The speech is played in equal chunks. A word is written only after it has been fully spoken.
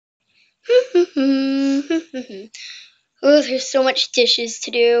Oh, there's so much dishes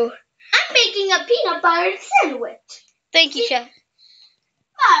to do. I'm making a peanut butter sandwich. Thank you, Chef.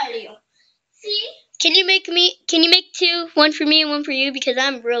 Mario. See? Can you make two? One for me and one for you because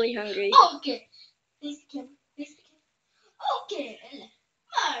I'm really hungry. Okay. Okay.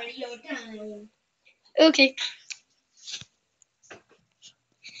 Mario time. Okay.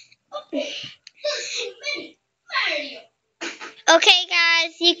 Okay. There's too many. Mario. Okay,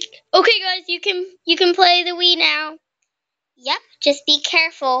 guys, you can play the Wii now. Yep, just be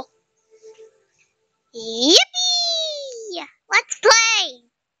careful. Yippee! Let's play.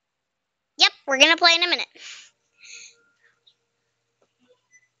 Yep, we're gonna play in a minute.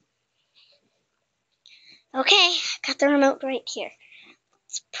 Okay, got the remote right here.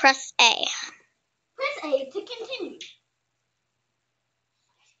 Let's press A. Press A to continue.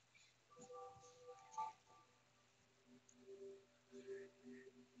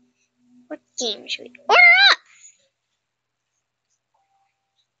 What game should we order up?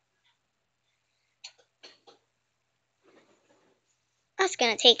 That's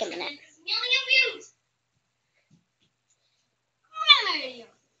gonna take a minute. Million views. Mario.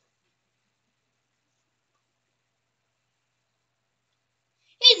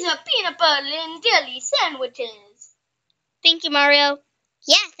 Here's a peanut butter and jelly sandwiches. Thank you, Mario.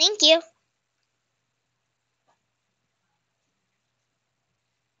 Yeah, thank you.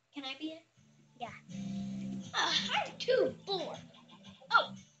 Can I be it? Yeah. I'm too bored.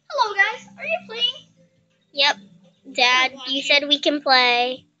 Oh, hello guys. Are you playing? Yep. Dad, you said we can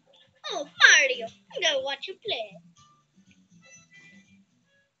play. Oh, Mario. I'm gonna watch you play.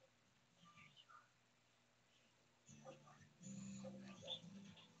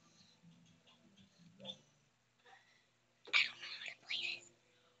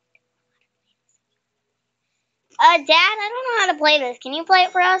 Dad, I don't know how to play this. Can you play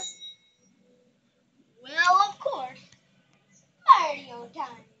it for us? Well, of course. Mario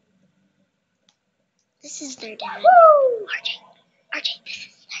time. This is their dad. Woo! RJ, this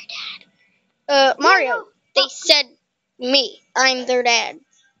is their dad. Mario, they said me. I'm their dad.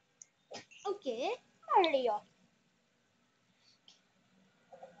 Okay, Mario.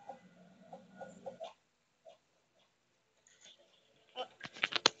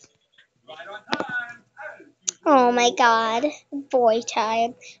 Oh my God, boy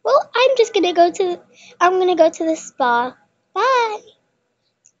time. Well, I'm gonna go to the spa. Bye.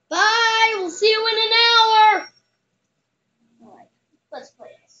 Bye. We'll see you in an hour. All right, let's play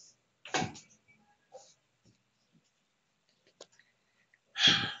this.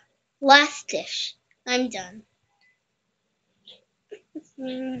 Last dish. I'm done.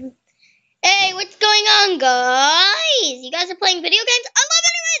 Hey, what's going on, guys? You guys are playing video games? I love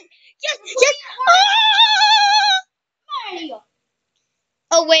it! Yes, yes! Ah! Mario.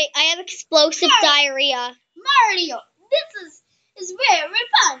 Oh wait, I have explosive diarrhea. Mario. This is very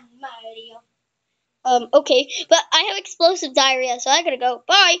fun, Mario. Okay, but I have explosive diarrhea, so I gotta go.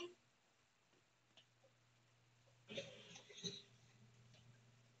 Bye.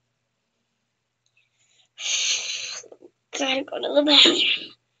 Gotta go to the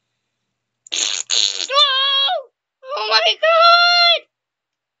bathroom. Oh my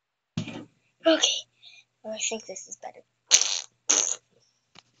God! Okay. Oh, I think this is better.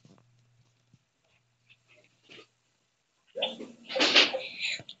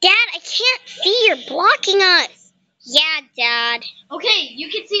 Dad, I can't see. You're blocking us. Yeah, Dad. Okay, you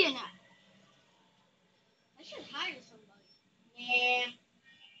can see it now. I should hire somebody. Yeah.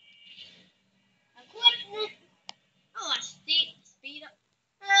 Equipment. Oh, speed up.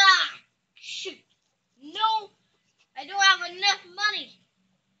 Ah, shoot. No, I don't have enough money.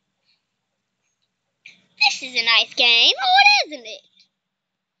 This is a nice game. Oh, isn't it?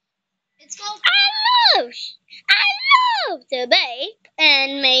 It's called. I love to bake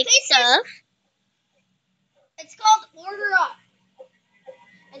and make stuff. It's called Order Up.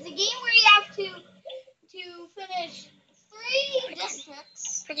 It's a game where you have to finish 3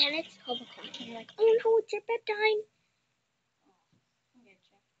 districts. Pretend it's 12 o'clock and you're like, oh no, it's your bedtime.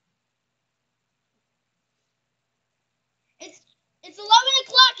 It's 11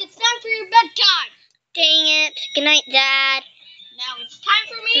 o'clock. It's time for your bedtime. Dang it. Good night, Dad. Now it's time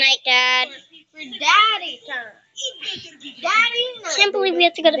for me. Good night, Dad. For Daddy time. Daddy night. Can't believe we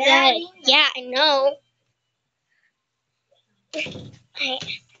have to go to bed. Daddy night. Yeah, I know.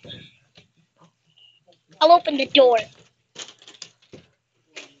 I'll open the door.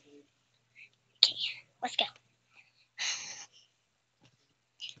 Okay, let's go.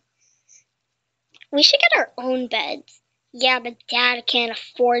 We should get our own beds. Yeah, but Dad can't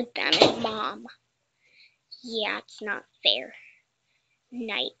afford them and Mom. Yeah, it's not fair.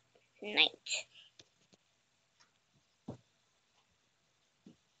 Night. night.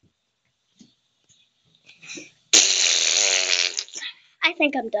 I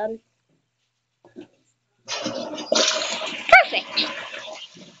think I'm done. Perfect.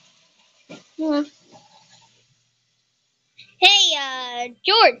 Yeah. Hey,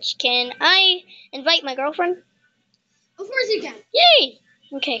 George, can I invite my girlfriend? Of course you can. Yay!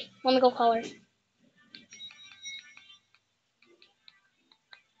 Okay, let me go call her.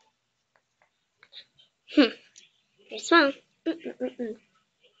 Here's phone.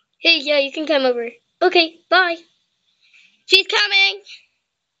 Hey, yeah, you can come over. Okay, bye. She's coming.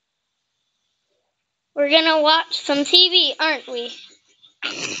 We're gonna watch some TV, aren't we?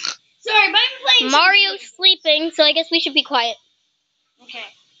 Sorry, but I'm playing. Mario's sleeping, so I guess we should be quiet. Okay.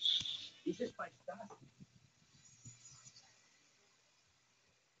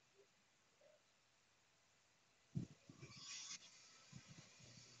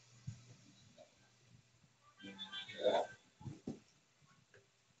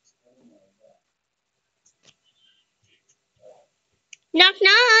 Knock,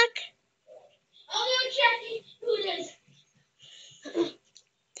 knock. I'll go check who it is.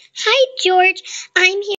 Hi, George. I'm here.